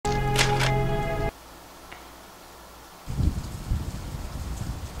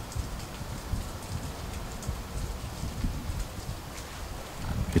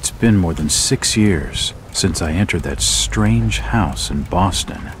been more than 6 years since I entered that strange house in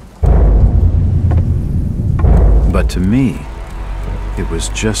Boston. But to me, it was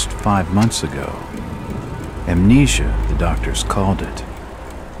just 5 months ago. Amnesia, the doctors called it,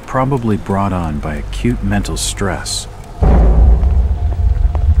 probably brought on by acute mental stress.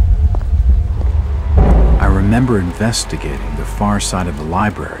 I remember investigating the far side of the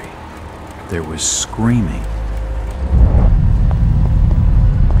library. There was screaming.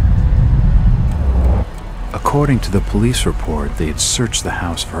 According to the police report, they had searched the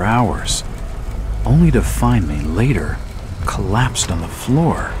house for hours, only to find me later collapsed on the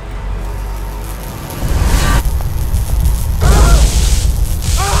floor.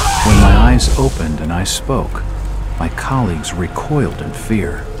 When my eyes opened and I spoke, my colleagues recoiled in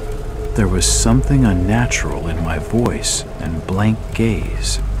fear. There was something unnatural in my voice and blank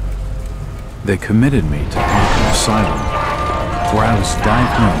gaze. They committed me to Arkham Asylum, where I was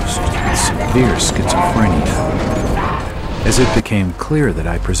diagnosed with severe schizophrenia. As it became clear that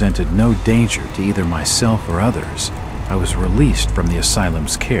I presented no danger to either myself or others, I was released from the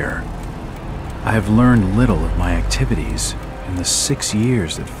asylum's care. I have learned little of my activities in the 6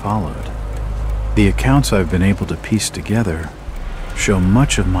 years that followed. The accounts I've been able to piece together show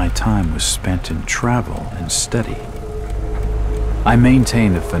much of my time was spent in travel and study. I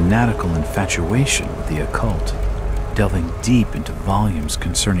maintained a fanatical infatuation with the occult, delving deep into volumes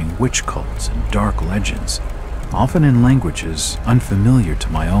concerning witch cults and dark legends, often in languages unfamiliar to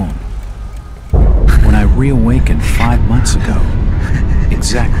my own. When I reawakened 5 months ago,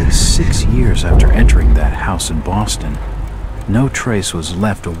 exactly 6 years after entering that house in Boston, no trace was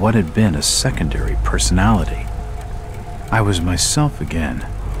left of what had been a secondary personality. I was myself again,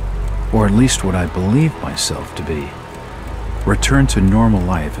 or at least what I believed myself to be. Return to normal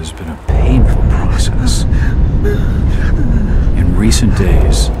life has been a painful process. In recent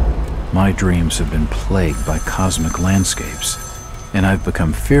days, my dreams have been plagued by cosmic landscapes, and I've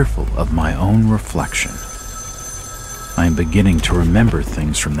become fearful of my own reflection. I am beginning to remember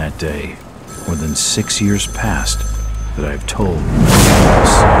things from that day, more than 6 years past, that I've told no one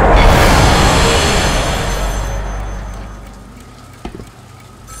else.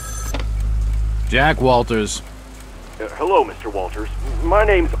 Jack Walters. Hello, Mr. Walters. My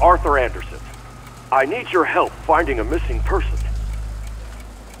name's Arthur Anderson. I need your help finding a missing person.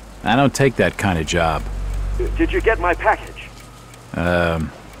 I don't take that kind of job. Did you get my package?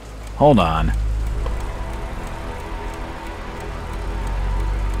 Hold on.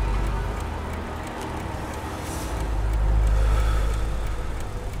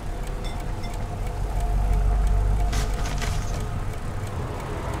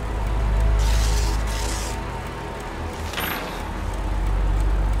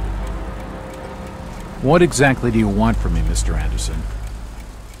 What exactly do you want from me, Mr. Anderson?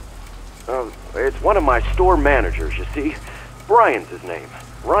 It's one of my store managers, you see. Brian's his name.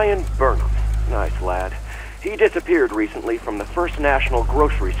 Ryan Burnham. Nice lad. He disappeared recently from the First National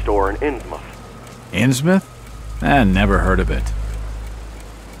grocery store in Innsmouth. Innsmouth? Never heard of it.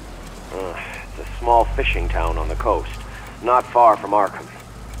 It's a small fishing town on the coast, not far from Arkham.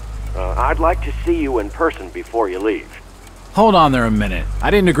 I'd like to see you in person before you leave. Hold on there a minute.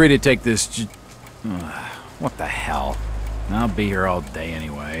 I didn't agree to take this what the hell? I'll be here all day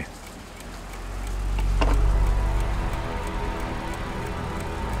anyway.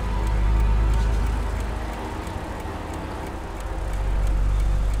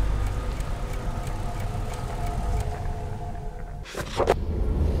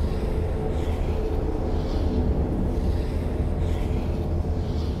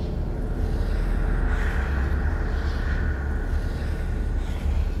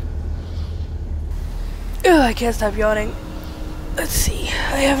 I can't stop yawning. Let's see.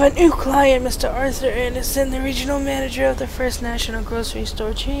 I have a new client, Mr. Arthur Anderson, the regional manager of the First National grocery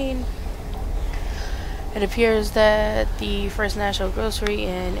store chain. It appears that the First National grocery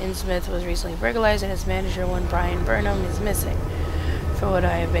in Innsmouth was recently burglarized and its manager, one Brian Burnham, is missing. For what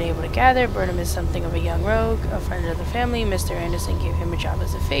I have been able to gather, Burnham is something of a young rogue, a friend of the family. Mr. Anderson gave him a job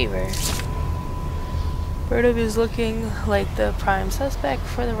as a favor. Burnham is looking like the prime suspect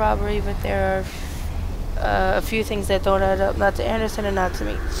for the robbery, but there are a few things that don't add up, not to Anderson and not to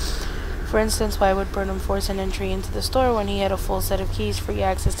me. For instance, why would Burnham force an entry into the store when he had a full set of keys, free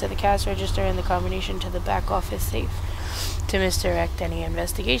access to the cash register, and the combination to the back office safe? To misdirect any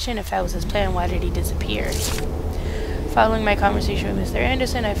investigation, if that was his plan, why did he disappear? Following my conversation with Mr.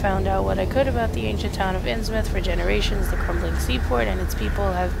 Anderson, I found out what I could about the ancient town of Innsmouth. For generations, the crumbling seaport and its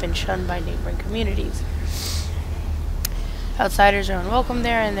people have been shunned by neighboring communities. Outsiders are unwelcome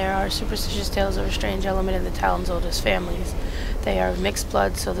there, and there are superstitious tales of a strange element in the town's oldest families. They are mixed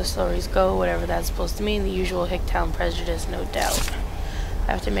blood, so the stories go, whatever that's supposed to mean, the usual Hicktown prejudice, no doubt.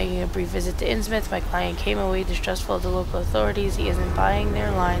 After making a brief visit to Innsmouth, my client came away distrustful of the local authorities. He isn't buying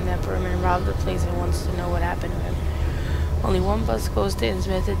their line that Berman robbed the place and wants to know what happened to him. Only one bus goes to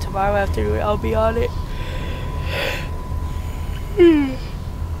Innsmouth, and tomorrow afternoon I'll be on it.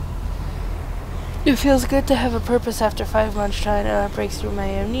 It feels good to have a purpose after 5 months trying to break through my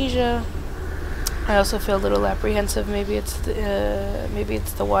amnesia. I also feel a little apprehensive. Maybe it's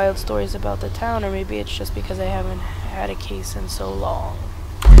the wild stories about the town, or maybe it's just because I haven't had a case in so long.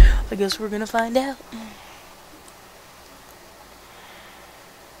 I guess we're gonna find out.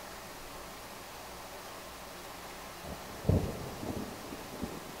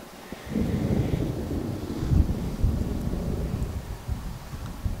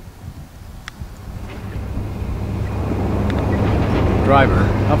 Driver,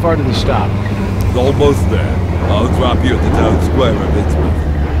 how far to the stop? Almost there. I'll drop you at the town square of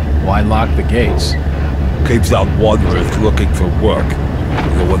Innsmouth. Why lock the gates? Keeps out wanderers looking for work.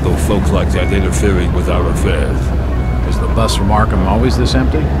 We don't want those folks like that interfering with our affairs. Is the bus from Arkham always this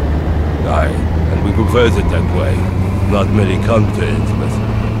empty? Aye, and we prefers it that way. Not many come to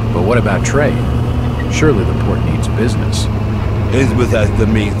Innsmouth. But what about trade? Surely the port needs business. Innsmouth has the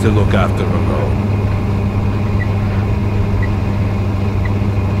means to look after them all.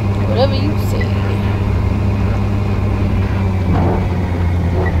 Whatever you say.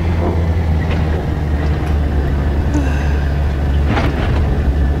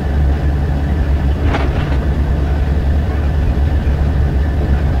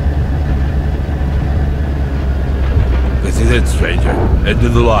 This is it, stranger. End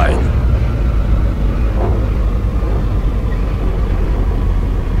of the line.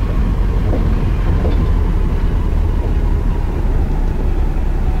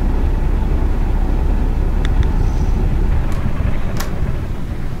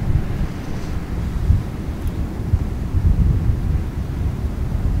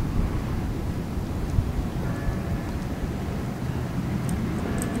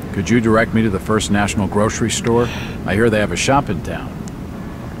 Could you direct me to the First National Grocery Store? I hear they have a shop in town.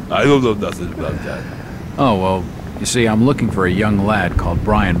 I don't know nothing about that. Oh, well, you see, I'm looking for a young lad called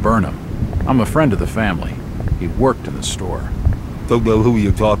Brian Burnham. I'm a friend of the family. He worked in the store. Don't know who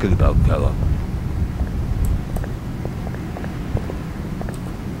you're talking about, fella.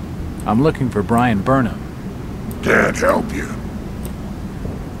 I'm looking for Brian Burnham. Can't help you.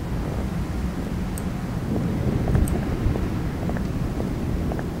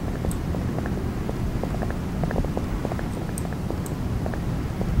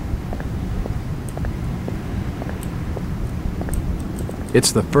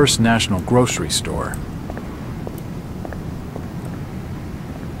 It's the First National Grocery Store.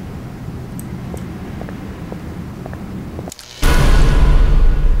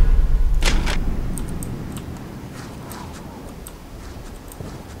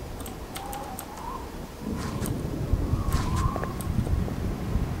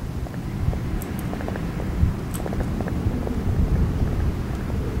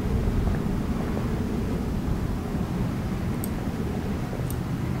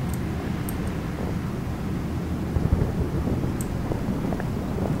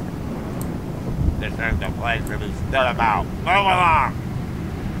 This is the place to be stood about. Move along!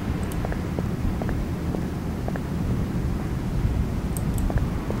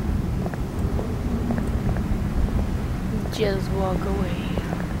 Just walk away.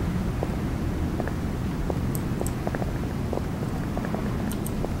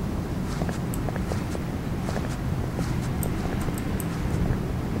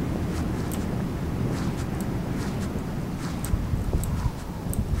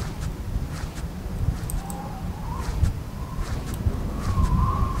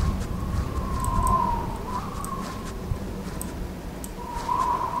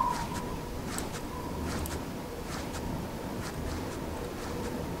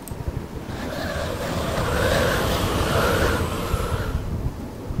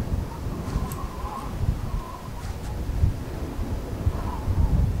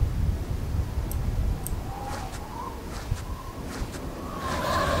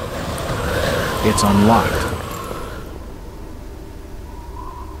 It's unlocked.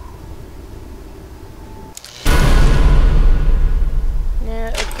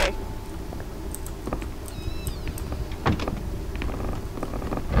 Yeah, okay.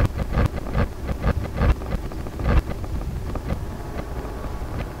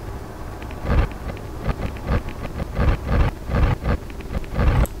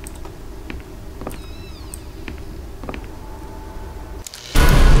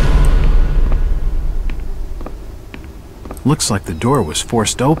 Looks like the door was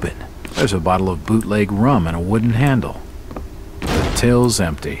forced open. There's a bottle of bootleg rum and a wooden handle. The till's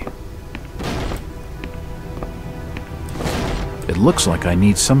empty. It looks like I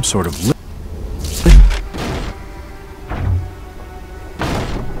need some sort of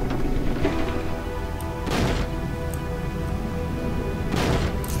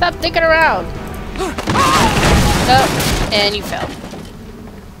Stop dicking around! Oh, and you fell.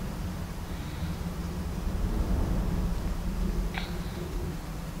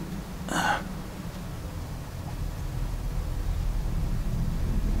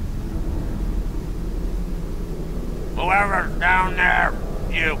 Whoever's down there,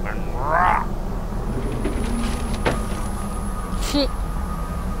 you can rock.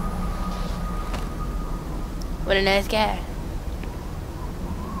 What a nice guy.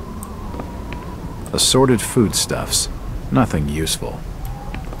 assorted foodstuffs. Nothing useful.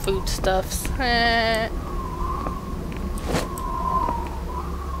 Foodstuffs.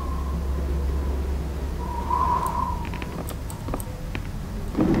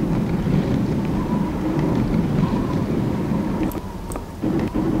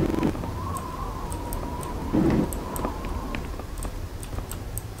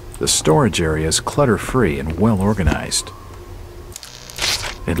 The storage area is clutter-free and well-organized.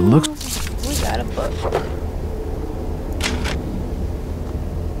 It looks... We got a book.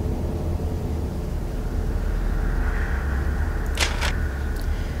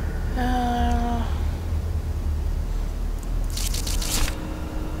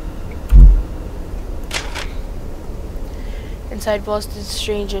 Inside Boston's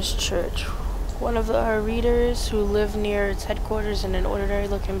strangest church. One of our readers who live near its headquarters in an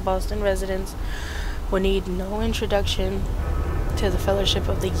ordinary-looking Boston residence would need no introduction to the Fellowship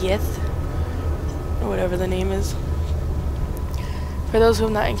of the Yith, or whatever the name is. For those who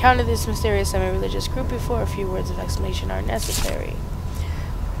have not encountered this mysterious semi-religious group before, a few words of explanation are necessary.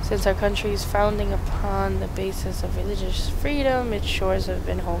 Since our country's founding upon the basis of religious freedom, its shores have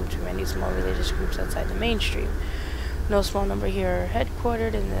been home to many small religious groups outside the mainstream. No small number here are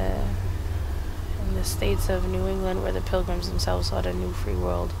headquartered in the states of New England, where the Pilgrims themselves sought a new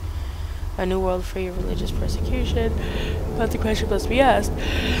world free of religious persecution. But the question must be asked: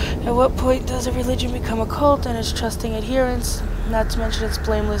 at what point does a religion become a cult and its trusting adherents, not to mention its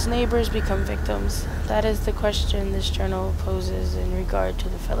blameless neighbors, become victims? That is the question this journal poses in regard to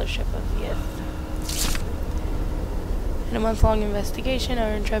the Fellowship of Yith. In a month-long investigation,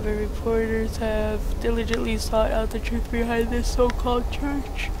 our intrepid reporters have diligently sought out the truth behind this so-called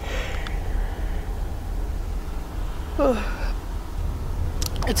church.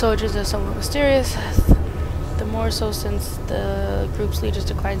 Its origins are somewhat mysterious, the more so since the group's leaders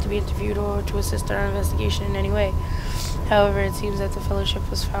declined to be interviewed or to assist in our investigation in any way. However, it seems that the Fellowship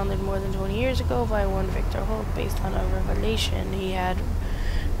was founded more than 20 years ago by one Victor Holt, based on a revelation he had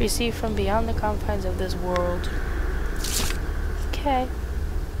received from beyond the confines of this world. Okay.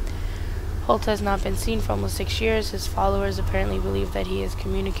 Holt has not been seen for almost 6 years. His followers apparently believe that he is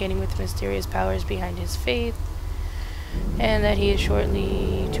communicating with mysterious powers behind his faith, and that he is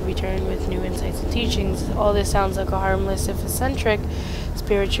shortly to return with new insights and teachings. All this sounds like a harmless, if eccentric,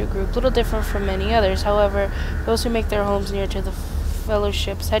 spiritual group, little different from many others. However, those who make their homes near to the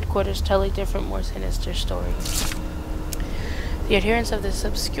Fellowship's headquarters tell a different, more sinister story. The adherents of this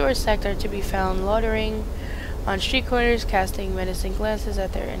obscure sect are to be found loitering on street corners, casting menacing glances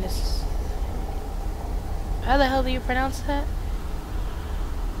at their innocent... How the hell do you pronounce that?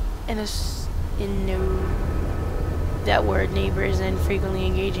 That word, neighbors, and frequently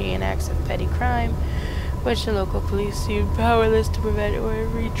engaging in acts of petty crime, which the local police seem powerless to prevent or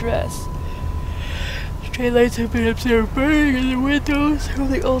redress. Stray lights have been observed burning in the windows of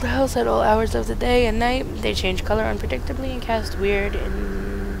the old house at all hours of the day and night. They change color unpredictably and cast weird,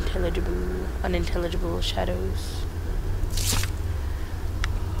 unintelligible shadows.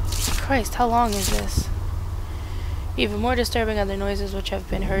 Christ, how long is this? Even more disturbing are the noises which have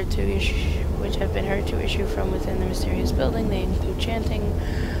been heard to issue from within the mysterious building. They include chanting,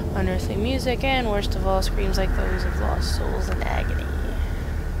 unearthly music, and worst of all, screams like those of lost souls in agony.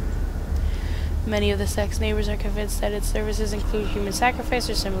 Many of the sect's neighbors are convinced that its services include human sacrifice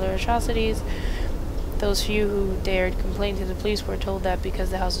or similar atrocities. Those few who dared complain to the police were told that because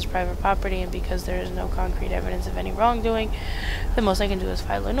the house is private property and because there is no concrete evidence of any wrongdoing, the most they can do is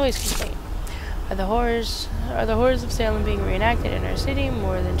file a noise complaint. Are the horrors of Salem being reenacted in our city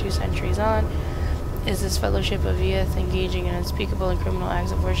more than 2 centuries on? Is this Fellowship of Yith engaging in unspeakable and criminal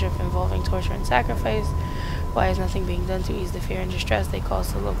acts of worship involving torture and sacrifice? Why is nothing being done to ease the fear and distress they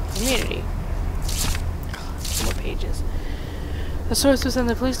cause the local community? More pages. A source within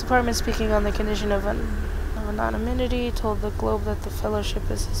the police department, speaking on the condition of of anonymity, told the Globe that the Fellowship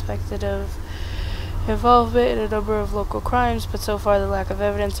is suspected of involvement in a number of local crimes, but so far the lack of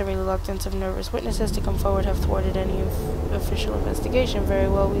evidence and reluctance of nervous witnesses to come forward have thwarted any official investigation. Very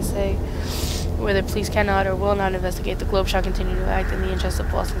well, we say. Whether police cannot or will not investigate, the Globe shall continue to act in the interest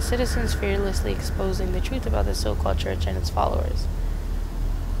of Boston citizens, fearlessly exposing the truth about the so-called church and its followers.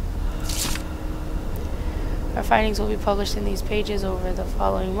 Our findings will be published in these pages over the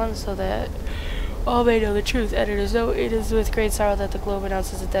following months so that all may know the truth. Editors note, it is with great sorrow that the Globe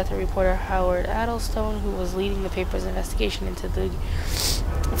announces the death of reporter Howard Addlestone, who was leading the paper's investigation into the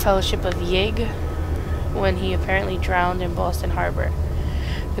Fellowship of Yig when he apparently drowned in Boston Harbor.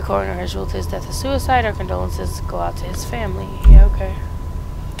 The coroner has ruled his death a suicide. Our condolences go out to his family. Yeah, okay.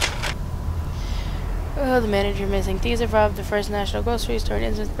 The manager missing. Thieves have robbed the First National grocery store in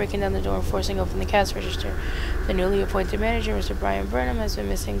Innsmouth, breaking down the door and forcing open the cash register. The newly appointed manager, Mr. Brian Burnham, has been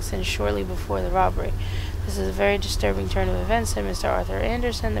missing since shortly before the robbery. This is a very disturbing turn of events, said Mr. Arthur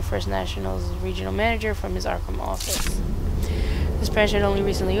Anderson, the First National's regional manager, from his Arkham office. This branch had only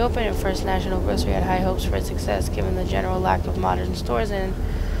recently opened, and First National Grocery had high hopes for its success, given the general lack of modern stores and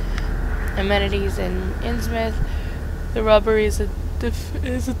amenities in Innsmouth. The robbery is a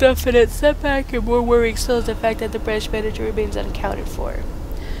definite setback, and more worrying still is the fact that the branch manager remains unaccounted for.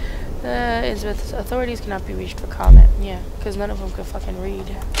 Innsmouth authorities cannot be reached for comment. Yeah, because none of them can fucking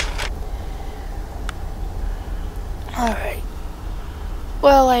read. Alright.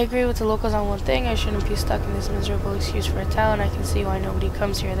 Well, I agree with the locals on one thing. I shouldn't be stuck in this miserable excuse for a town. I can see why nobody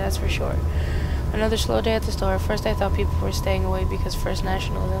comes here, that's for sure. Another slow day at the store. At first I thought people were staying away because First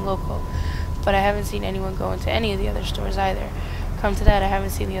National isn't local, but I haven't seen anyone go into any of the other stores either. Come to that, I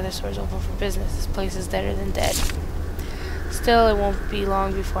haven't seen the other stores open for business. This place is deader than dead. Still, it won't be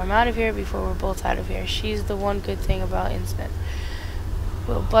long before I'm out of here, before we're both out of here. She's the one good thing about Innsmouth.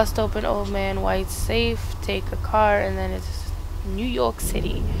 We'll bust open Old Man White's safe, take a car, and then it's New York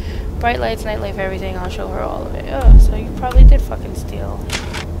City. Bright lights, nightlife, everything. I'll show her all of it. Oh, so you probably did fucking steal.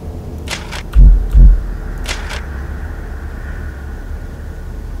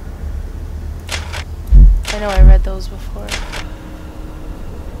 I know I read those before.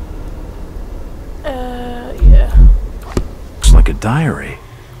 Yeah. Looks like a diary.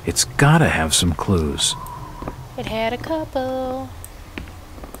 It's gotta have some clues. It had a couple.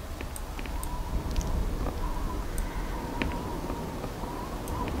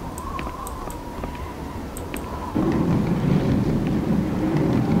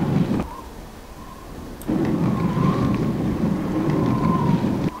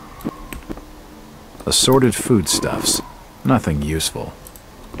 Assorted foodstuffs. Nothing useful.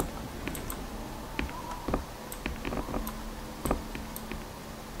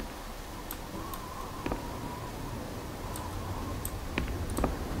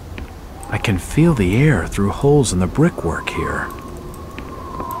 I can feel the air through holes in the brickwork here.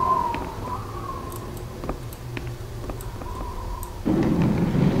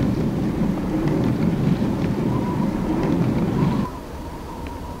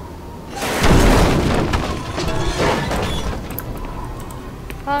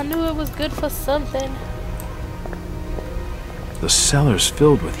 I knew it was good for something. The cellar's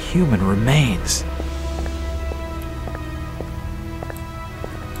filled with human remains.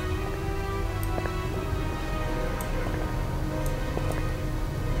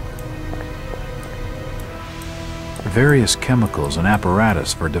 Various chemicals and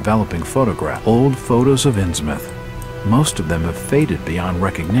apparatus for developing photographs. Old photos of Innsmouth. Most of them have faded beyond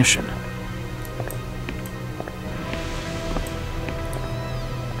recognition.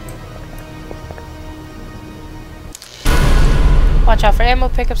 Watch out for ammo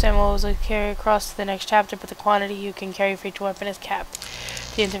pickups. Ammo will carry across to the next chapter, but the quantity you can carry for each weapon is capped.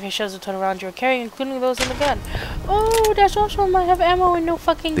 The interface shows the total rounds you are carrying, including those in the gun. Oh, that's also might have ammo and no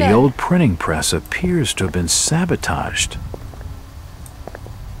fucking gun. The old printing press appears to have been sabotaged.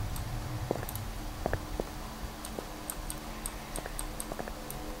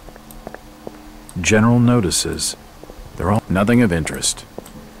 General notices. They're all nothing of interest.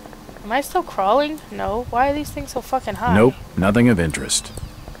 Am I still crawling? No. Why are these things so fucking high? Nope, nothing of interest.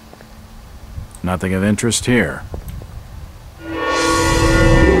 Nothing of interest here.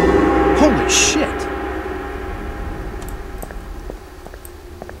 Holy shit!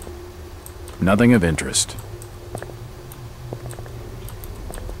 Nothing of interest.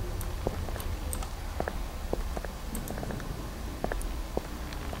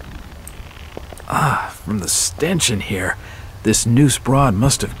 Ah, from the stench in here, this noose broad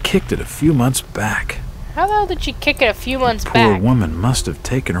must have kicked it a few months back. How the hell did she kick it a few months back? Poor woman must have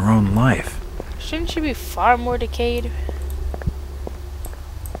taken her own life. Shouldn't she be far more decayed?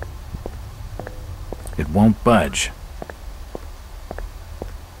 It won't budge.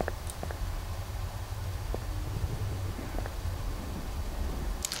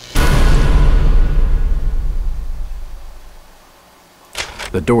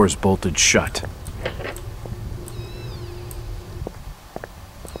 The door's bolted shut.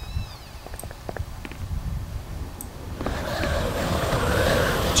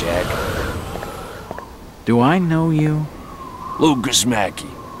 Jack? Do I know you? Lucas Mackey.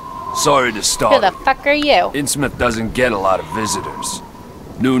 Sorry to Who start. the fuck are you? Innsmouth doesn't get a lot of visitors.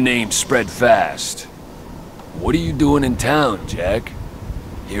 New names spread fast. What are you doing in town, Jack?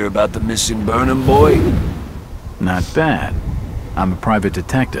 Hear about the missing Burnham boy? Not bad. I'm a private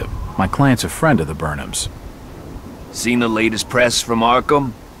detective. My client's a friend of the Burnhams. Seen the latest press from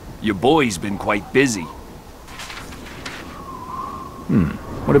Arkham? Your boy's been quite busy.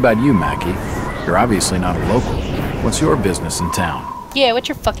 What about you, Mackie? You're obviously not a local. What's your business in town? Yeah, what's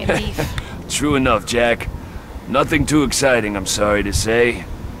your fucking beef? True enough, Jack. Nothing too exciting, I'm sorry to say.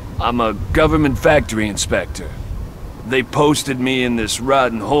 I'm a government factory inspector. They posted me in this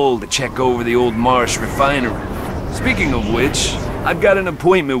rotten hole to check over the old Marsh refinery. Speaking of which, I've got an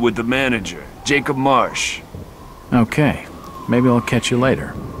appointment with the manager, Jacob Marsh. Okay. Maybe I'll catch you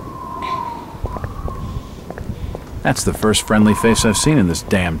later. That's the first friendly face I've seen in this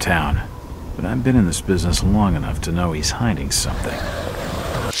damn town. But I've been in this business long enough to know he's hiding something.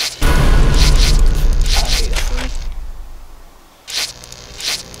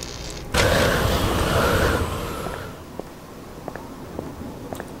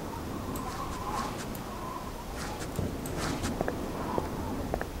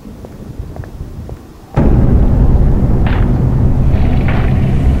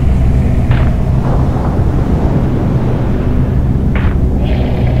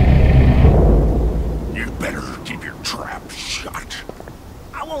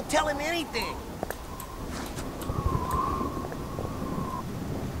 Tell him anything.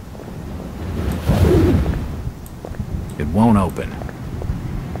 It won't open.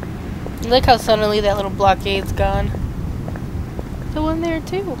 Look how suddenly that little blockade's gone. The one there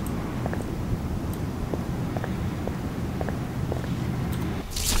too.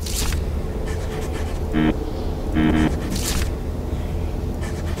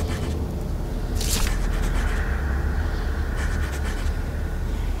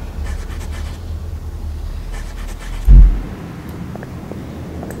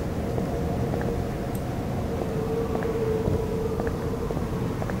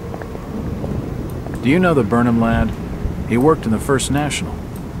 Do you know the Burnham lad? He worked in the First National.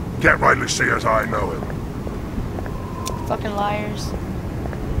 Can't rightly say as I know him. Fucking liars.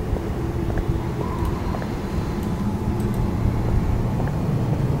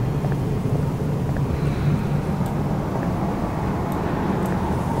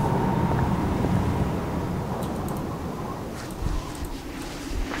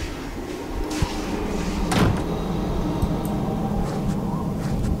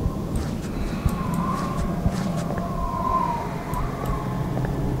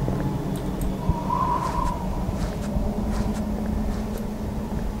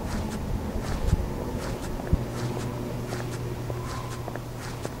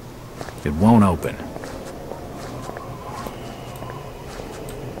 It won't open.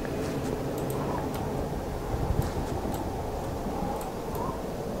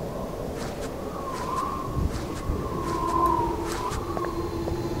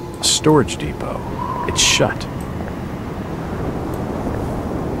 A storage depot. It's shut.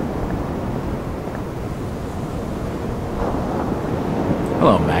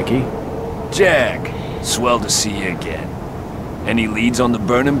 Hello, Mackie. Jack, swell to see you again. Any leads on the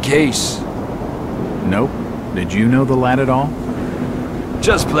Burnham case? Nope. Did you know the lad at all?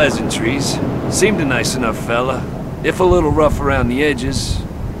 Just pleasantries. Seemed a nice enough fella, if a little rough around the edges.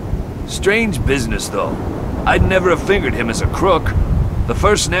 Strange business, though. I'd never have figured him as a crook. The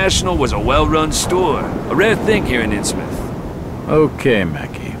First National was a well-run store, a rare thing here in Innsmouth. Okay,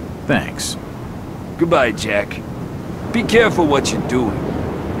 Mackie. Thanks. Goodbye, Jack. Be careful what you're doing.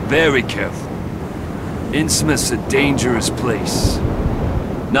 Very careful. Innsmouth's a dangerous place.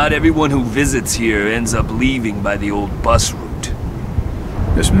 Not everyone who visits here ends up leaving by the old bus route.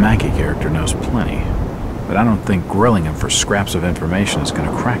 This Mackie character knows plenty, but I don't think grilling him for scraps of information is going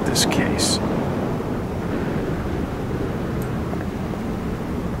to crack this case.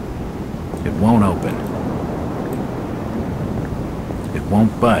 It won't open. It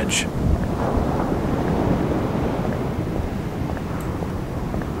won't budge.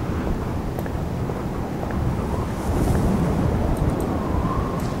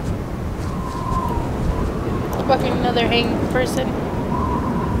 Fucking another hanged person.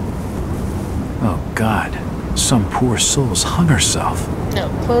 Oh, God, some poor soul's hung herself. No,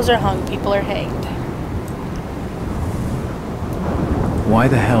 clothes are hung, people are hanged. Why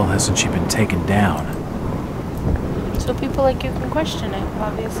the hell hasn't she been taken down? So people like you can question it,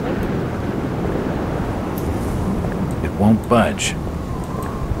 obviously. It won't budge.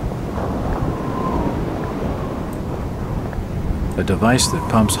 A device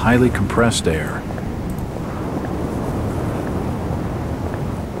that pumps highly compressed air.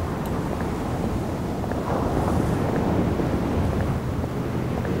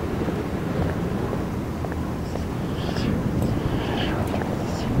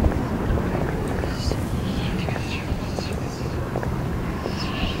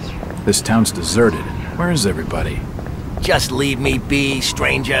 This town's deserted. Where is everybody? Just leave me be,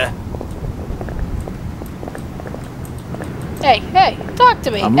 stranger. Hey, hey, talk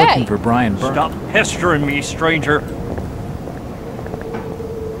to me, I'm hey! looking for Brian Burnham. Stop pestering me, stranger.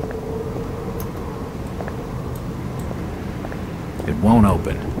 It won't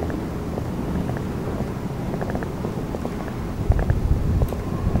open.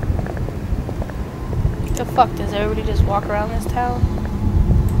 The fuck, does everybody just walk around this town?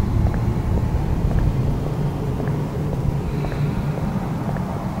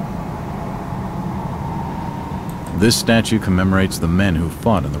 This statue commemorates the men who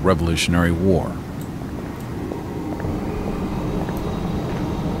fought in the Revolutionary War.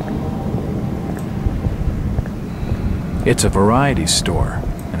 It's a variety store,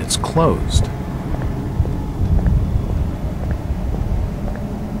 and it's closed.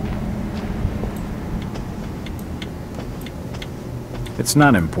 It's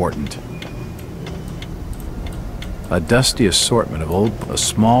not important. A dusty assortment of a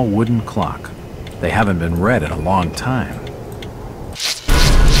small wooden clock. They haven't been read in a long time.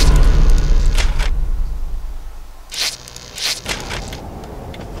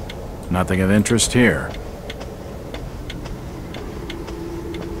 Nothing of interest here.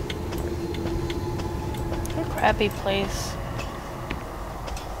 What a crappy place.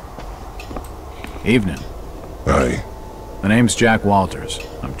 Evening. Aye. My name's Jack Walters.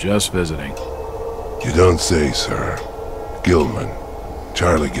 I'm just visiting. You don't say, sir. Gilman.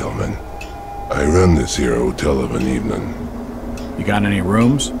 Charlie Gilman. I run this here hotel of an evening. You got any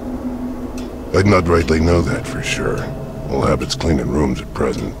rooms? I'd not rightly know that for sure. All habits cleaning rooms at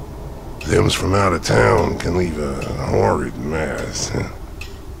present. Them's from out of town can leave a horrid mess.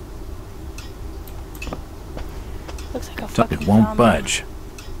 Looks like a fucking It won't zombie. budge.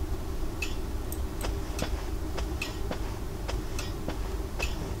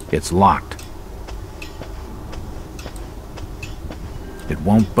 It's locked. It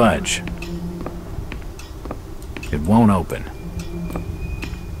won't budge. It won't open.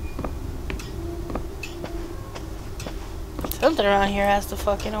 Something around here has to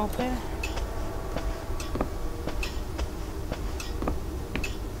fucking open.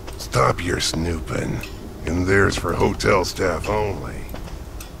 Stop your snooping. And there's for hotel staff only.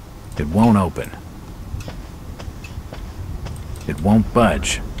 It won't open. It won't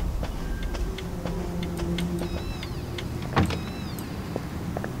budge.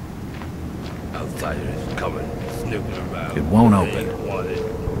 Outsiders coming, snooping around. It won't They open. ain't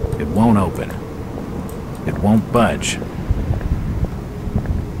wanted. It won't open. It won't budge.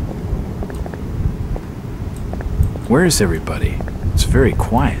 Where is everybody? It's very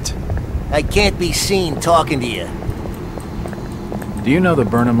quiet. I can't be seen talking to you. Do you know the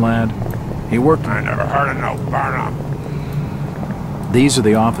Burnham lad? He worked... I never heard of no Burnham. These are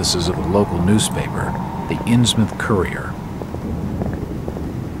the offices of the local newspaper, the Innsmouth Courier.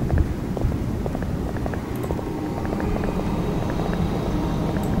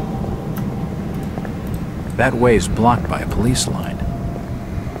 That way is blocked by a police line.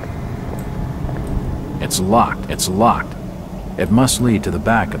 It's locked. It's locked. It must lead to the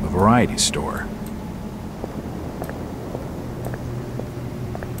back of a variety store.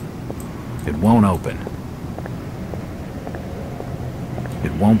 It won't open.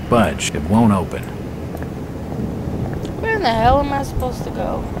 It won't budge. It won't open. Where in the hell am I supposed to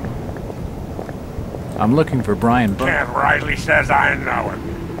go? I'm looking for Brian Burnham. Ken Riley says I know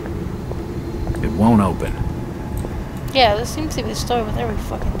him. It won't open. Yeah, this seems to be the story with every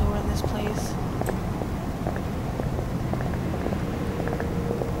fucking door in this place.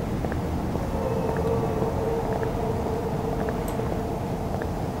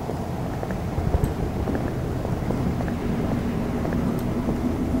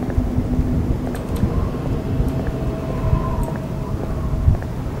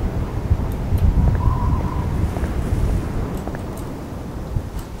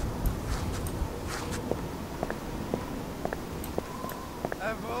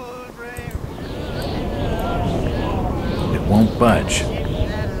 won't budge.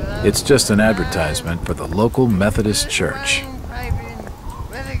 It's just an advertisement for the local Methodist church.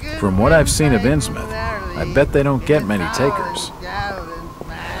 From what I've seen of Innsmouth, I bet they don't get many takers.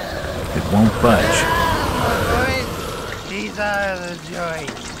 It won't budge. These are the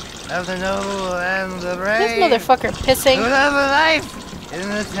joys of the noble and the brave. This motherfucker pissing. Who love a life in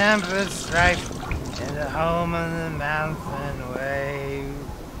the tempest strife, in the home of the mountain wave.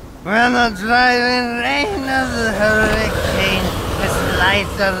 When the driving rain of the hurricane is the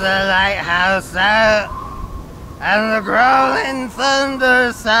light of the lighthouse out, and the growling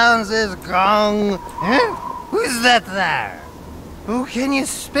thunder sounds his gong. Huh? Who's that there? Oh, can you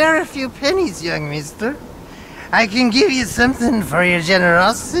spare a few pennies, young mister? I can give you something for your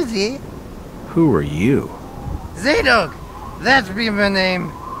generosity. Who are you? Zadok, that be my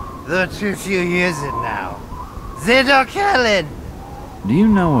name, though too few use it now. Zadok Allen. Do you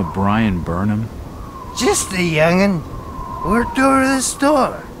know a Brian Burnham? Just a young'un. Worked over the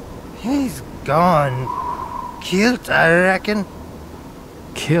store. He's gone. Killed, I reckon.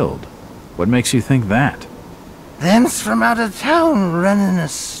 Killed? What makes you think that? Them's from out of town running a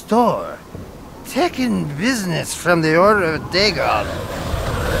store. Taking business from the Order of Dagon.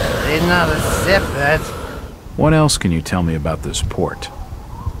 They'd not accept that. What else can you tell me about this port?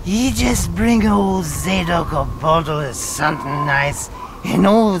 You just bring old Zadok a bottle of something nice, and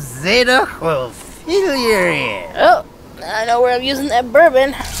old Zadok will fill your ear. Oh, I know where I'm using that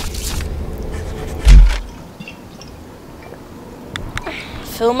bourbon.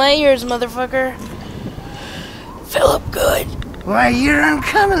 Fill my ears, motherfucker. Fill up good. Why, you're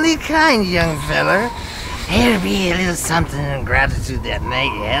uncommonly kind, young feller. Here'll be a little something in gratitude that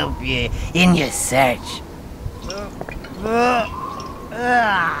might help you in your search.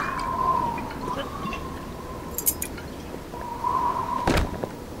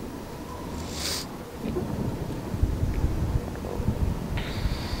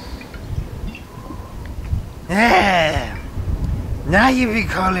 Now you be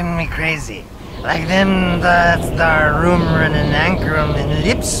calling me crazy. Like them that's there rumoring and anchoring in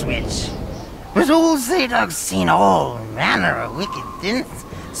Lipswich. But old Zadok's seen all manner of wicked things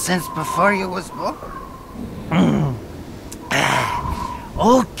since before you was born.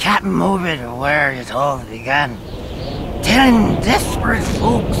 Old Captain Obed where it all began. Telling desperate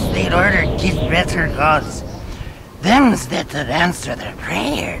folks they'd order get better gods. Them's that'd answer their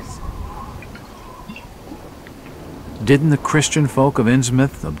prayers. Didn't the Christian folk of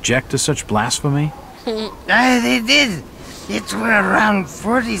Innsmouth object to such blasphemy? Aye, they did. It were around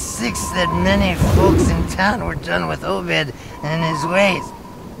 46 that many folks in town were done with Obed and his ways.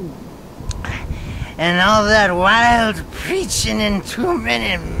 And all that wild preaching and too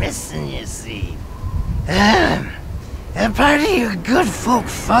many missing, you see. A party of good folk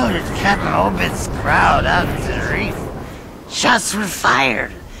followed Captain Obed's crowd out to the reef. Shots were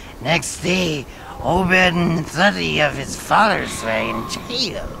fired. Next day, Obed and 30 of his followers were in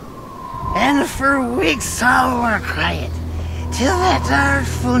jail. And for weeks all were quiet, till that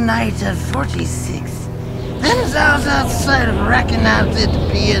artful night of 46. Them's out outside reckoned out it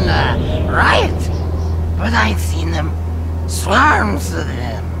being a riot. But I'd seen them, swarms of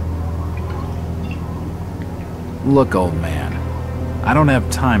them. Look, old man, I don't have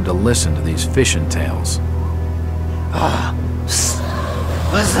time to listen to these fishing tales. Oh,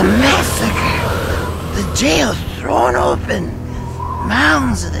 was a massacre. The jail thrown open.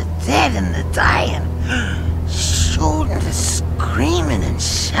 Mounds of the dead and the dying. Shooting and screaming and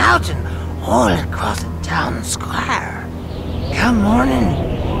shouting all across the town square. Come morning,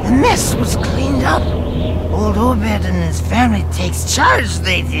 the mess was cleaned up. Old Obed and his family takes charge,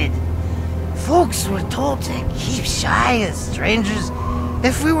 they did. Folks were told to keep shy as strangers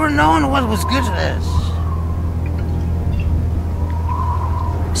if we were knowing what was good for us.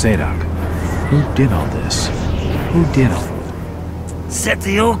 Zadok, who did all this? Who did all? Except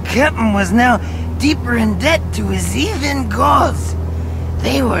the old captain was now deeper in debt to his heathen gods.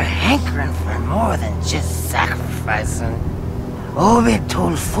 They were hankering for more than just sacrificing. Obed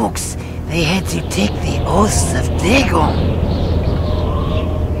told folks they had to take the oaths of Dagon.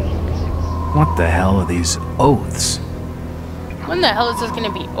 What the hell are these oaths? When the hell is this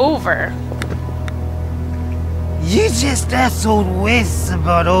gonna be over? You just asked old Wes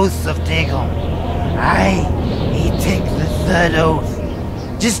about oaths of Dagon. Aye, he take the third oath.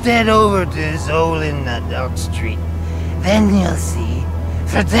 Just head over to his hole in the Dock Street. Then you'll see,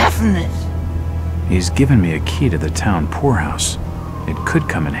 for definite. He's given me a key to the town poorhouse. It could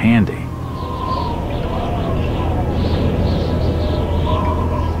come in handy.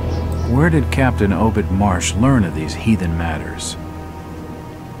 Where did Captain Obed Marsh learn of these heathen matters?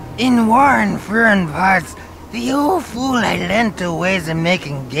 In war and foreign parts, The old fool had learned to ways of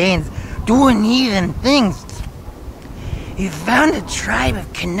making gains, doing heathen things. He found a tribe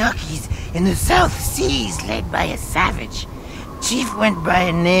of Kanakis in the South Seas led by a savage. Chief went by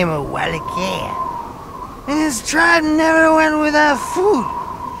a name of Wallachia. And his tribe never went without food,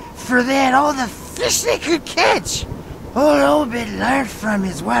 for they had all the fish they could catch. Old Obed learned from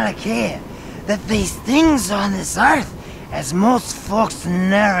his Wallachia that there's things on this earth as most folks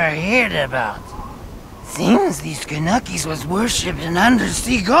never heard about. Seems these Kanakis was worshipping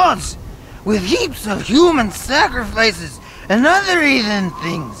undersea gods, with heaps of human sacrifices and other heathen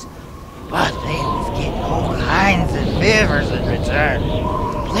things. But they was getting all kinds of favors in return.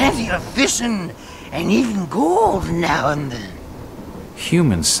 Plenty of fishing and even gold now and then.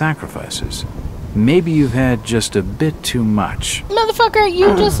 Human sacrifices? Maybe you've had just a bit too much. Motherfucker,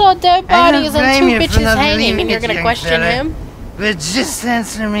 you just saw dead bodies and two bitches hanging and you're gonna question him? But just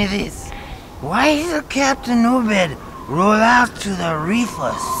answer me this. Why did Captain Obed roll out to the reef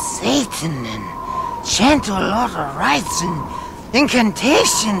of Satan and chant a lot of rites and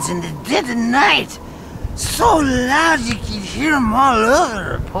incantations in the dead of night? So loud you could hear them all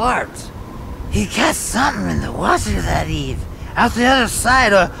over the port. He caught something in the water that eve, out the other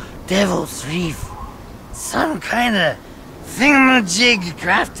side of Devil's Reef. Some kind of thingamajig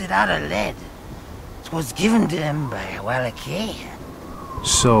crafted out of lead. It was given to him by Wallachia.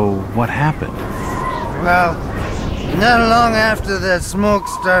 So, what happened? Well, not long after the smoke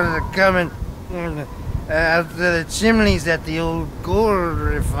started coming out of the chimneys at the old gold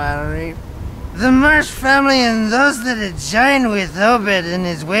refinery, the Marsh family and those that had joined with Obed in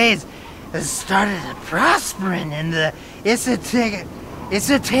his ways started prospering in the esoteric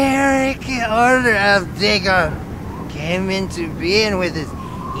order of Dagon. Came into being with his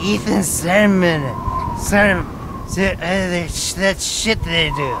heathen sermon. That shit they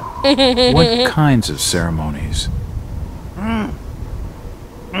do. What kinds of ceremonies?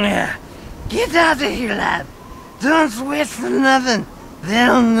 Yeah. Get out of here, lad. Don't wait for nothing.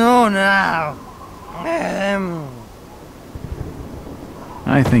 They'll know now.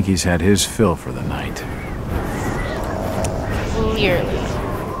 I think he's had his fill for the night. Clearly.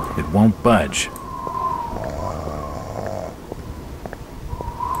 It won't budge.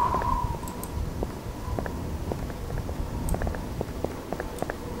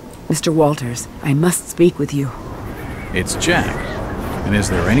 Mr. Walters, I must speak with you. It's Jack. And is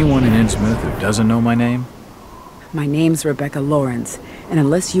there anyone in Innsmouth who doesn't know my name? My name's Rebecca Lawrence, and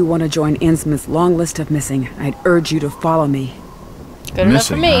unless you want to join Innsmouth's long list of missing, I'd urge you to follow me. Good enough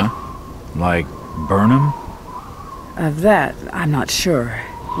for me. Huh? Like Burnham? Of that, I'm not sure.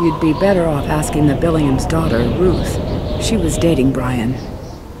 You'd be better off asking the Billingham's daughter, Ruth. She was dating Brian.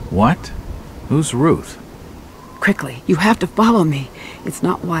 What? Who's Ruth? Quickly, you have to follow me. It's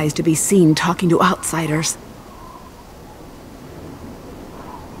not wise to be seen talking to outsiders.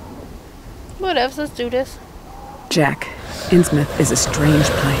 Whatevs, let's do this. Jack, Innsmouth is a strange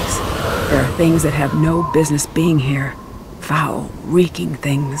place. There are things that have no business being here. Foul, reeking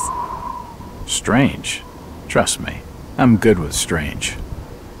things. Strange? Trust me, I'm good with strange.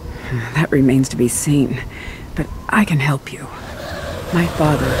 That remains to be seen, but I can help you. My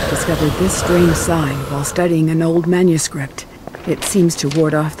father discovered this strange sign while studying an old manuscript. It seems to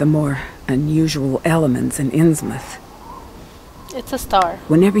ward off the more unusual elements in Innsmouth. It's a star.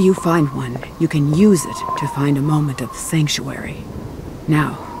 Whenever you find one, you can use it to find a moment of sanctuary.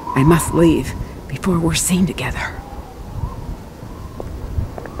 Now, I must leave before we're seen together.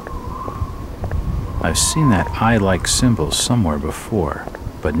 I've seen that eye-like symbol somewhere before,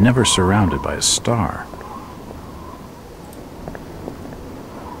 but never surrounded by a star.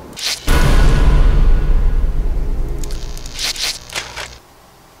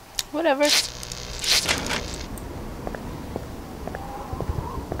 Whatever.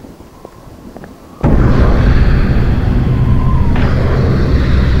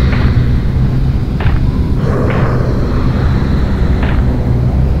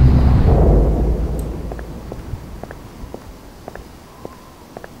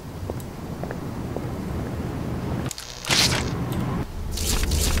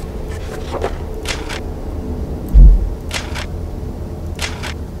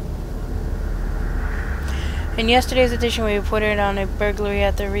 In yesterday's edition, we reported on a burglary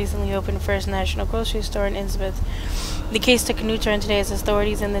at the recently opened First National grocery store in Innsmouth. The case took a new turn today as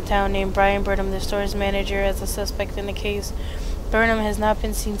authorities in the town named Brian Burnham, the store's manager, as a suspect in the case. Burnham has not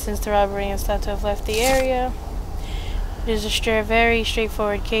been seen since the robbery and is thought to have left the area. It is a very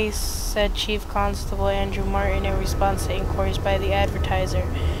straightforward case, said Chief Constable Andrew Martin in response to inquiries by the advertiser.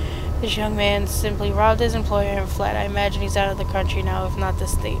 This young man simply robbed his employer and fled. I imagine he's out of the country now, if not the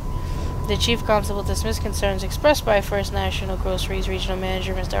state. The Chief Constable dismissed concerns expressed by First National Groceries Regional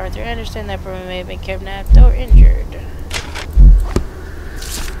Manager Mr. Arthur Anderson that Berman may have been kidnapped or injured.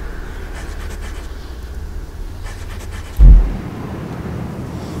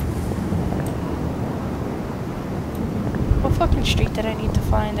 What fucking street did I need to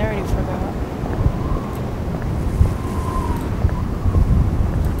find? I already forgot.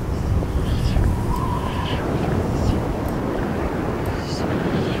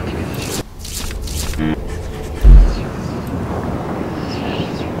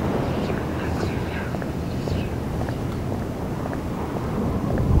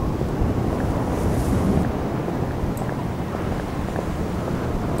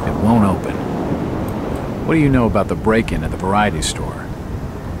 What do you know about the break-in at the variety store?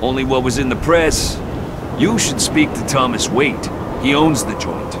 Only what was in the press. You should speak to Thomas Waite. He owns the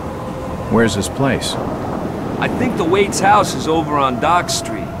joint. Where's his place? I think the Waite's house is over on Dock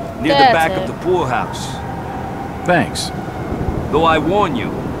Street, near the back of the poorhouse. Thanks. Though I warn you,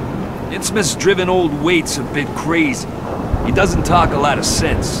 Innsmouth's driven old Waite's a bit crazy. He doesn't talk a lot of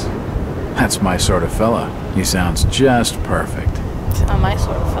sense. That's my sort of fella. He sounds just perfect. It's not my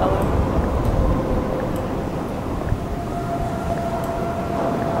sort of fella.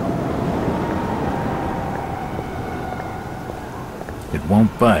 It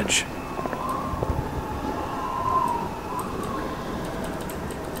won't budge.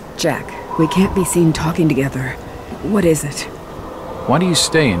 Jack, we can't be seen talking together. What is it? Why do you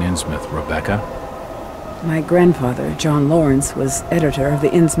stay in Innsmouth, Rebecca? My grandfather, John Lawrence, was editor of the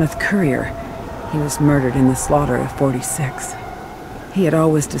Innsmouth Courier. He was murdered in the slaughter of 46. He had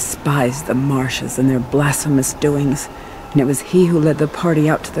always despised the Marshes and their blasphemous doings, and it was he who led the party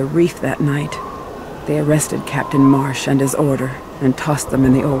out to the reef that night. They arrested Captain Marsh and his order, and tossed them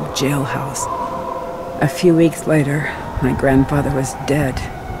in the old jailhouse. A few weeks later, my grandfather was dead.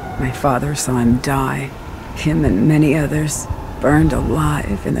 My father saw him die. Him and many others burned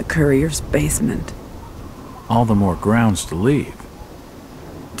alive in the Courier's basement. All the more grounds to leave.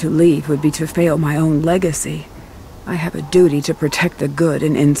 To leave would be to fail my own legacy. I have a duty to protect the good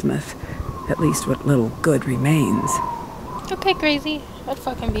in Innsmouth. At least what little good remains. Okay, crazy. I'd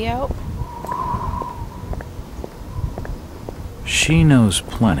fucking be out. She knows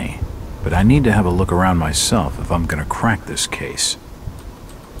plenty, but I need to have a look around myself if I'm gonna crack this case.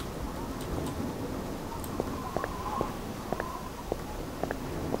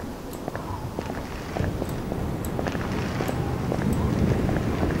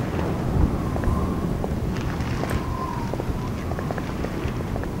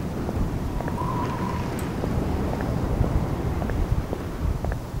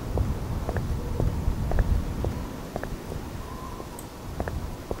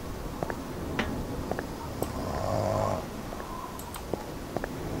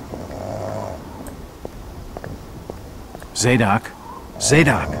 Zadok!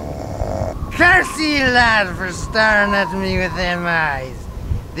 Zadok! Curse you, lad, for staring at me with them eyes.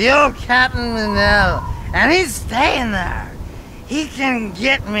 The old Captain Manel, and he's staying there. He can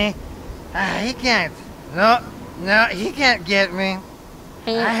get me. He can't. No, he can't get me.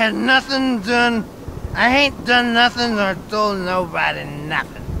 I had nothing done. I ain't done nothing or told nobody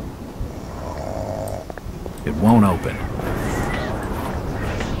nothing. It won't open.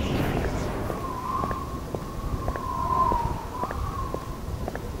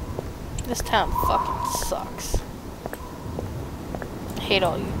 This town fucking sucks. I hate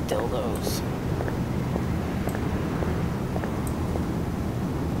all you dildos.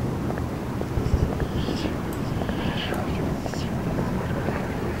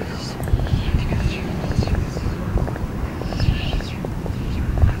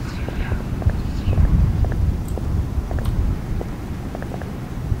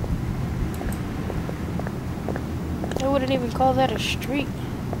 I wouldn't even call that a street.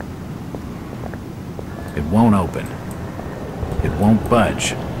 It won't open. It won't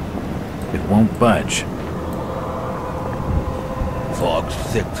budge. It won't budge. Fog's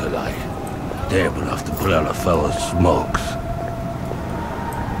thick tonight. Damp enough to put out a fella's smokes.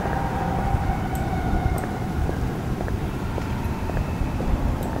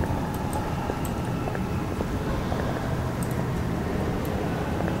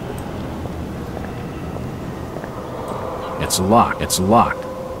 It's locked. It's locked.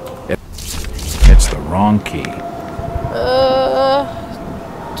 It's the wrong key.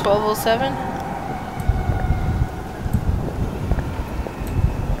 1207?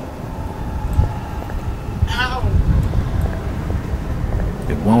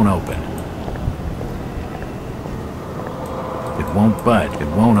 It won't open. It won't budge. It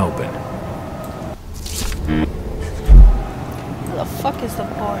won't open. Where the fuck is the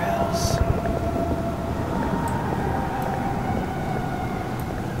poorhouse?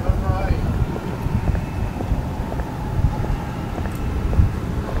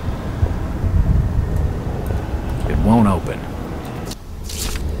 It won't open.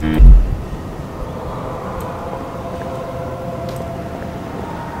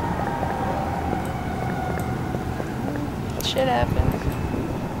 Shit happens.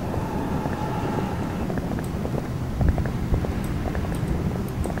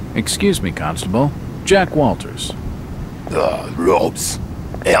 Excuse me, Constable. Jack Walters. Robes.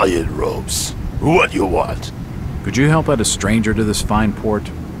 Alien robes. What you want? Could you help out a stranger to this fine port?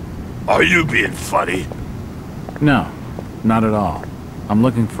 Are you being funny? No, not at all. I'm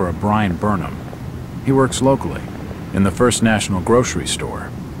looking for a Brian Burnham. He works locally, in the First National Grocery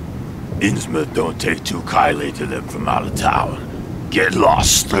Store. Innsmouth don't take too kindly to them from out of town. Get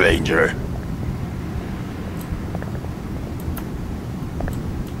lost, stranger.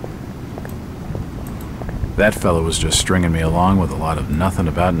 That fellow was just stringing me along with a lot of nothing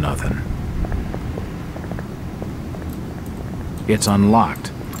about nothing. It's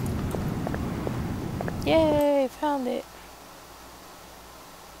unlocked. Yay, found it.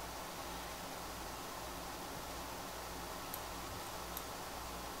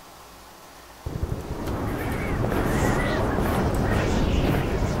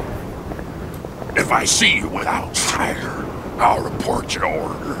 If I see you without fire, I'll report your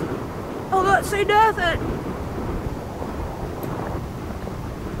order. I'll not say nothing.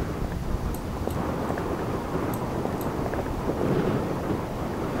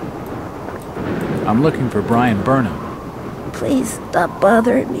 I'm looking for Brian Burnham. Please stop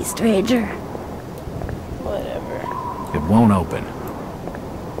bothering me, stranger. Whatever. It won't open.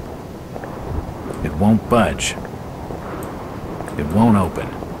 It won't budge. It won't open.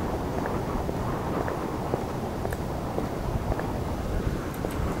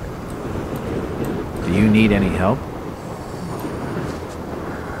 Do you need any help?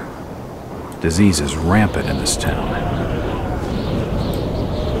 Disease is rampant in this town.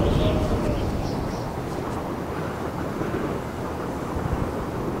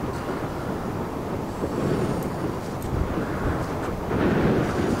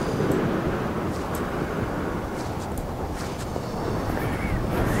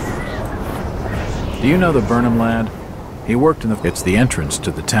 Do you know the Burnham lad? He worked in the... It's the entrance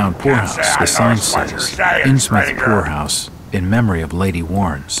to the town poorhouse. The sign says, Innsmouth Poorhouse, in memory of Lady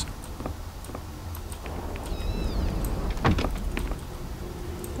Warrens.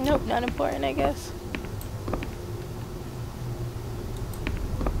 Nope, not important, I guess.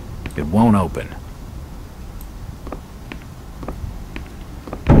 It won't open.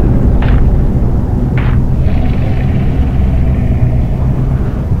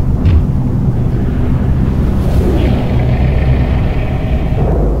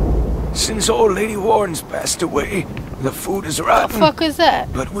 Since old Lady Warren's passed away, the food is rotten. What the fuck is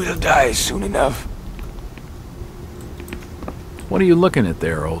that? But we'll die soon enough. What are you looking at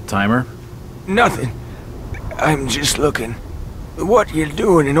there, old-timer? Nothing. I'm just looking. What you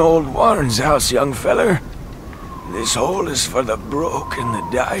doing in old Warren's house, young feller? This hole is for the broke and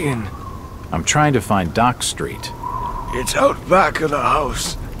the dying. I'm trying to find Dock Street. It's out back of the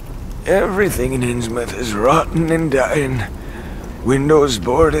house. Everything in Innsmouth is rotten and dying. Windows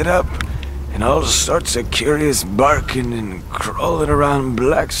boarded up, and all sorts of curious barking and crawling around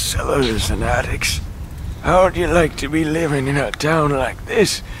black cellars and attics. How'd you like to be living in a town like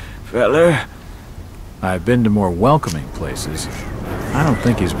this, feller? I've been to more welcoming places. I don't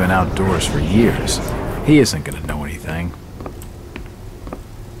think he's been outdoors for years. He isn't gonna know anything.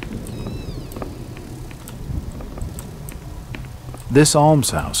 This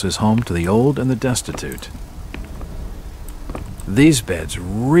almshouse is home to the old and the destitute. These beds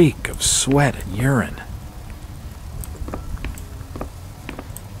reek of sweat and urine.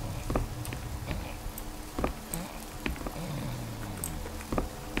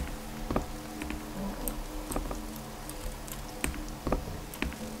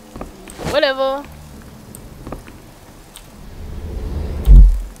 Whatever.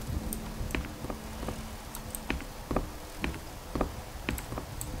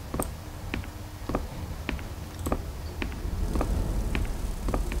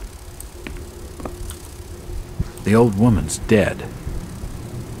 The old woman's dead.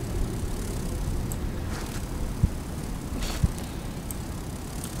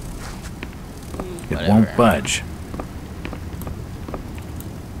 It won't budge.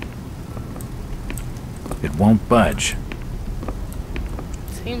 It won't budge.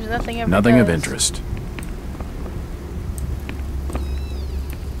 Seems nothing ever Nothing does. of interest.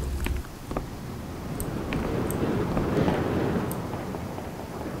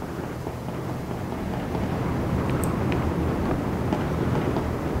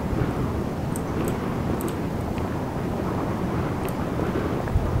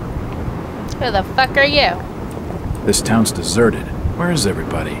 Who the fuck are you? This town's deserted. Where is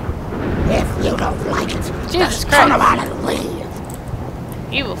everybody? If you don't like it, Jesus just Christ. turn around and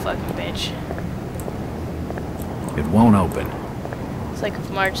leave. Evil fucking bitch. It won't open. It's like if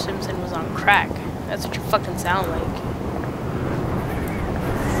Marge Simpson was on crack. That's what you fucking sound like.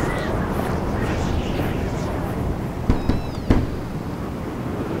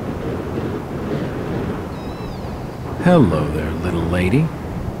 Hello there, little lady.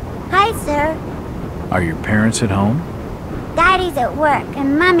 Hi, sir. Are your parents at home? Daddy's at work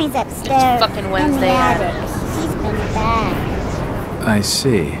and Mommy's upstairs. It's fucking Wednesday. In the attic. She's been bad. I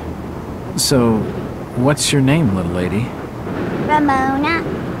see. So, what's your name, little lady? Ramona?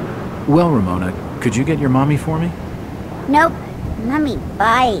 Well, Ramona, could you get your mommy for me? Nope. Mommy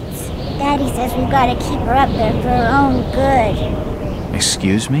bites. Daddy says we've got to keep her up there for her own good.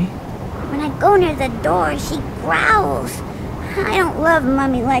 Excuse me? When I go near the door, she growls. I don't love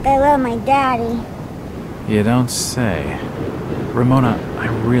Mommy like I love my daddy. You don't say. Ramona, I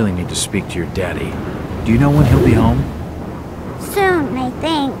really need to speak to your daddy. Do you know when he'll be home? Soon, I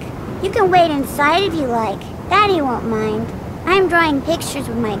think. You can wait inside if you like. Daddy won't mind. I'm drawing pictures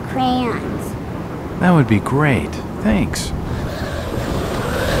with my crayons. That would be great. Thanks.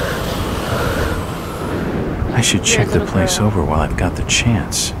 I should check the place over while I've got the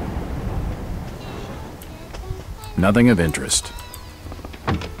chance. Nothing of interest.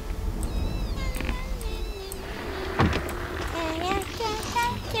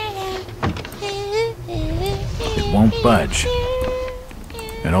 It won't budge.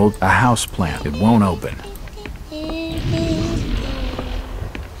 A house plant. It won't open.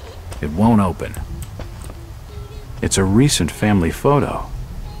 It won't open. It's a recent family photo.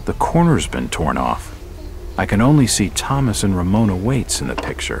 The corner's been torn off. I can only see Thomas and Ramona Waits in the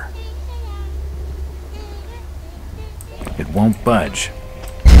picture. It won't budge.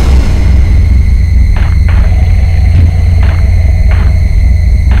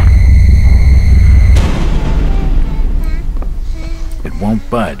 It won't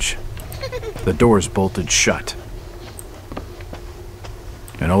budge. The door's bolted shut.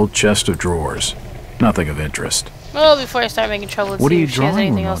 An old chest of drawers. Nothing of interest. Well, before I start making trouble, let's see if she has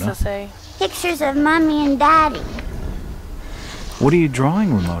anything else to say. Pictures of Mommy and Daddy. What are you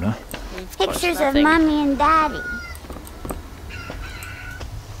drawing, Ramona? Pictures of Mommy and Daddy.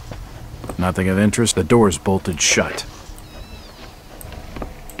 Nothing of interest. The door's bolted shut.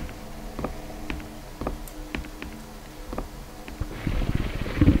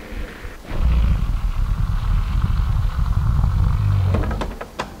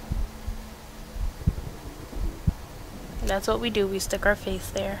 That's what we do. We stick our face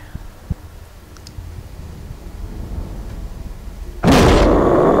there.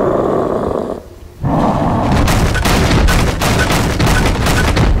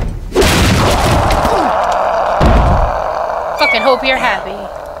 Fucking hope you're happy.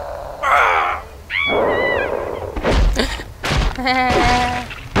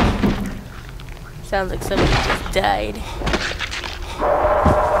 Sounds like somebody just died.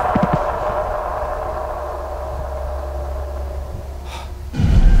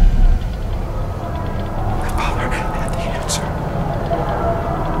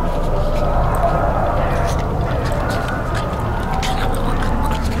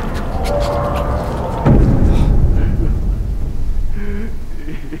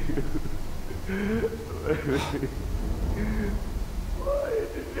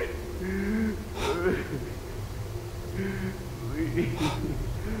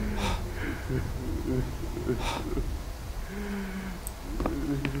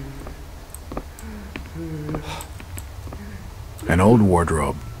 An old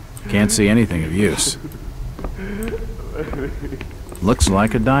wardrobe. Can't see anything of use. Looks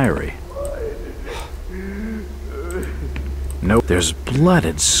like a diary. Nope. There's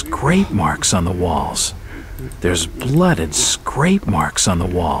blooded scrape marks on the walls. There's blooded scrape marks on the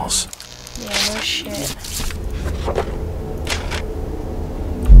walls. Yeah, no shit.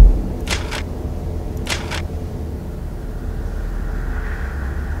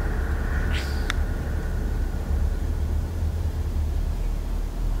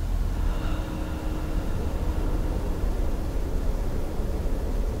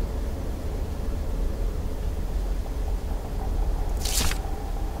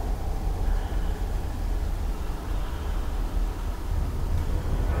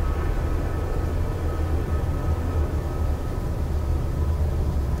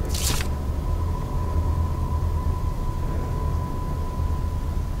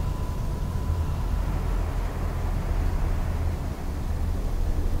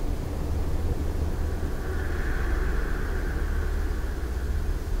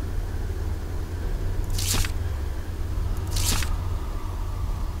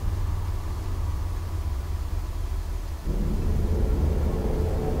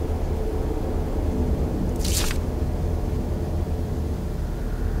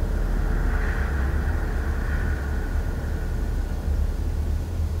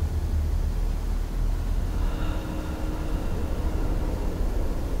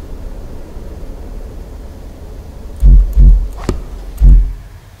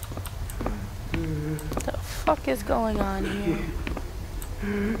 fuck is going on here?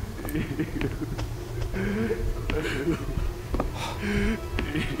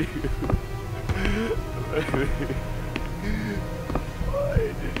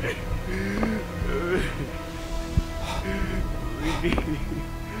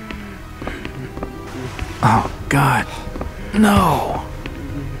 Oh, God. No!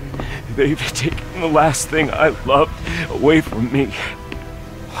 They've taken the last thing I loved away from me.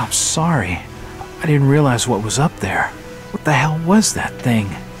 I'm sorry. I didn't realize what was up there. What the hell was that thing?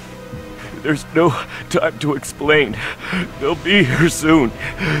 There's no time to explain. They'll be here soon.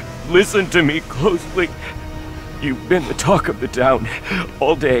 Listen to me closely. You've been the talk of the town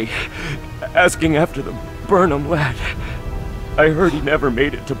all day, asking after the Burnham lad. I heard he never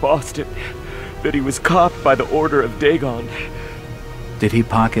made it to Boston, that he was copped by the order of Dagon. Did he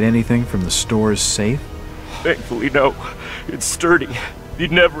pocket anything from the store's safe? Thankfully, no. It's sturdy.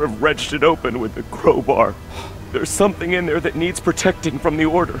 He'd never have wrenched it open with a crowbar. There's something in there that needs protecting from the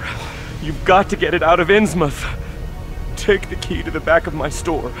order. You've got to get it out of Innsmouth. Take the key to the back of my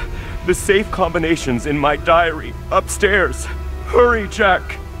store. The safe combinations in my diary, upstairs. Hurry, Jack!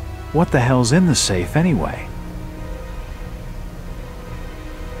 What the hell's in the safe anyway?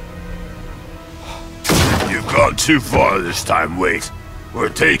 You've gone too far this time, Wait. We're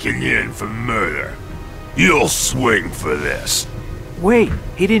taking you in for murder. You'll swing for this. Wait,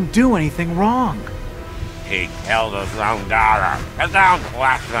 he didn't do anything wrong. He killed his own daughter. His own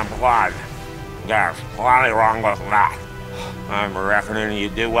flesh and blood. There's plenty wrong with that. I'm reckoning you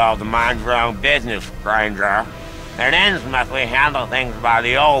do well to mind your own business, stranger. In Innsmouth, we handle things by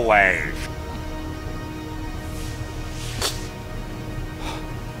the old ways.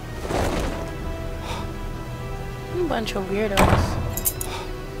 A bunch of weirdos.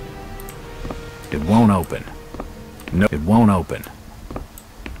 It won't open. No, it won't open.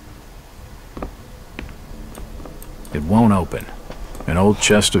 It won't open. An old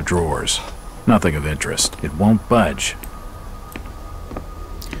chest of drawers. Nothing of interest. It won't budge.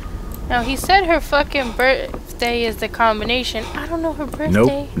 Now, he said her fucking birthday is the combination. I don't know her birthday.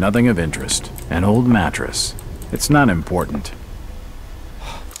 Nope, nothing of interest. An old mattress. It's not important.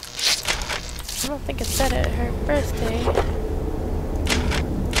 I don't think it said it, her birthday.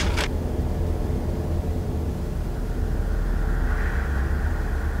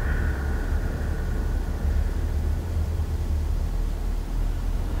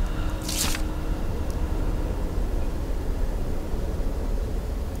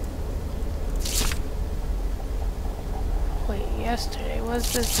 Yesterday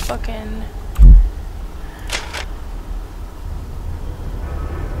was this fucking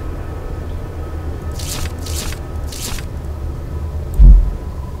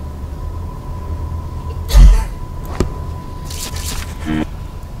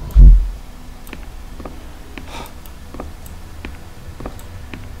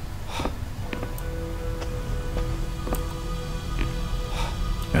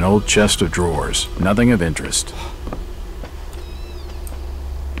An old chest of drawers. Nothing of interest.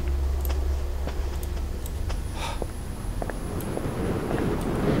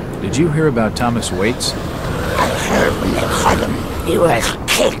 Did you hear about Thomas Waits? I heard when they caught him. He was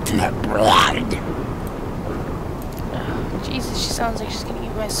kicked in the blood. Oh, Jesus, she sounds like she's gonna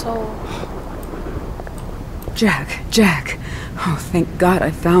eat my soul. Jack. Oh, thank God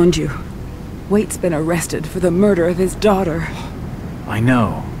I found you. Waite's been arrested for the murder of his daughter. I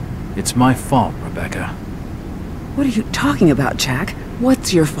know. It's my fault, Rebecca. What are you talking about, Jack?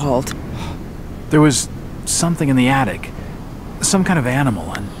 What's your fault? There was something in the attic. Some kind of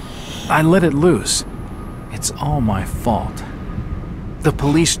animal, and I let it loose. It's all my fault. The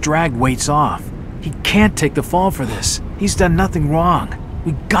police dragged Waits off. He can't take the fall for this. He's done nothing wrong.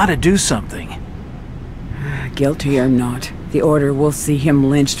 We gotta do something. Guilty or not, the order will see him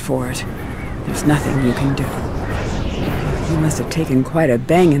lynched for it. There's nothing you can do. You must have taken quite a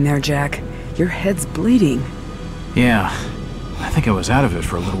bang in there, Jack. Your head's bleeding. Yeah, I think I was out of it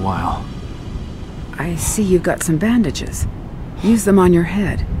for a little while. I see you've got some bandages. Use them on your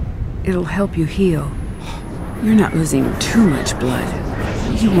head. It'll help you heal. You're not losing too much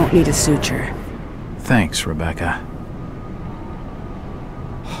blood. You won't need a suture. Thanks, Rebecca.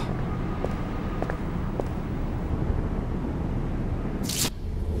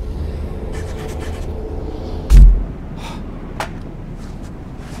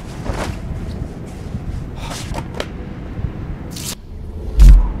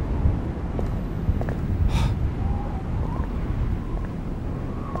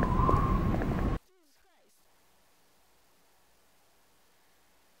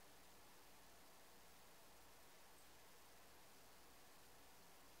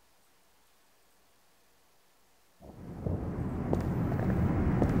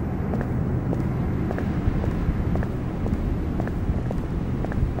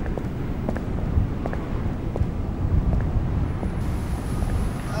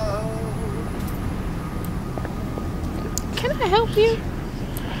 help you?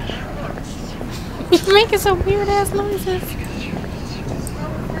 You're making some weird ass noises.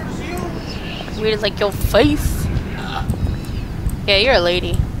 Weird like your face. Yeah, you're a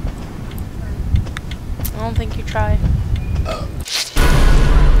lady. I don't think you try.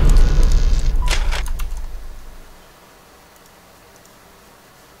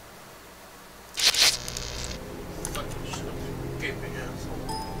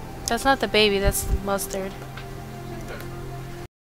 That's not the baby, that's the mustard.